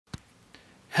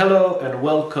Hello and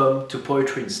welcome to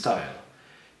Poetry in Style.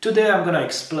 Today I'm going to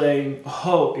explain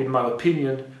how, in my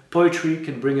opinion, poetry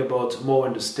can bring about more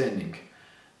understanding.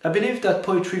 I believe that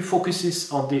poetry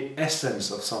focuses on the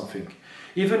essence of something.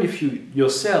 Even if you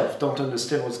yourself don't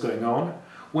understand what's going on,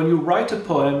 when you write a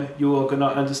poem, you are going to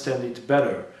understand it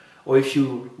better. Or if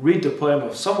you read the poem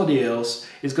of somebody else,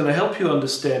 it's going to help you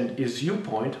understand his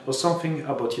viewpoint or something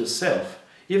about yourself,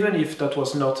 even if that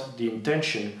was not the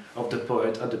intention of the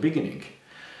poet at the beginning.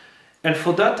 And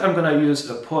for that I'm going to use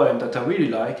a poem that I really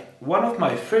like, one of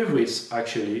my favorites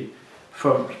actually,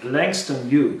 from Langston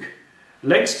Hughes.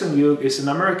 Langston Hughes is an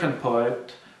American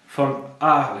poet from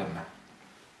Harlem.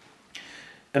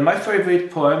 And my favorite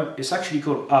poem is actually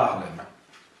called Harlem.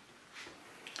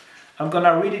 I'm going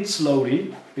to read it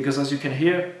slowly, because as you can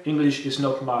hear, English is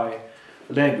not my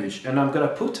language. And I'm going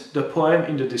to put the poem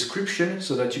in the description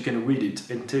so that you can read it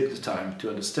and take the time to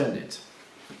understand it.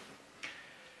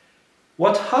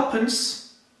 What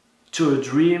happens to a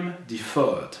dream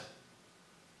deferred?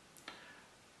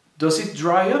 Does it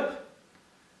dry up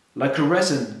like a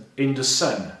raisin in the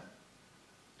sun,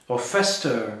 or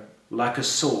fester like a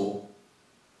sore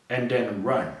and then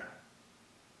run?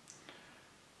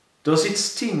 Does it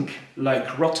stink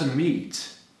like rotten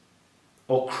meat,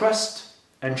 or crust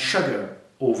and sugar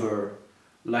over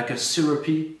like a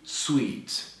syrupy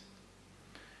sweet?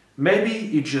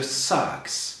 Maybe it just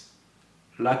sags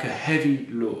like a heavy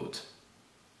load,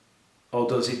 or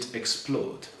does it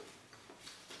explode?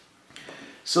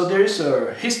 So there is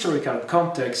a historical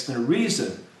context and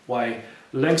reason why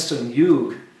Langston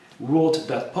Hughes wrote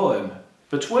that poem.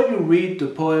 But when you read the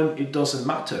poem, it doesn't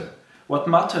matter. What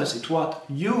matters is what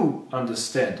you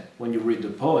understand when you read the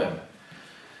poem.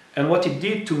 And what it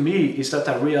did to me is that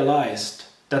I realized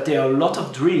that there are a lot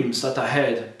of dreams that I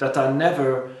had that I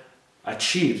never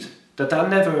achieved, that I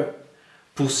never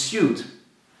pursued.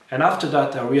 And after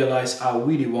that I realized I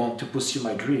really want to pursue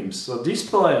my dreams. So this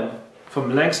poem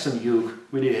from Langston Hughes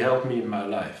really helped me in my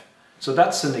life. So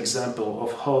that's an example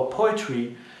of how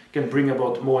poetry can bring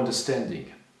about more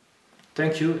understanding.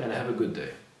 Thank you and have a good day.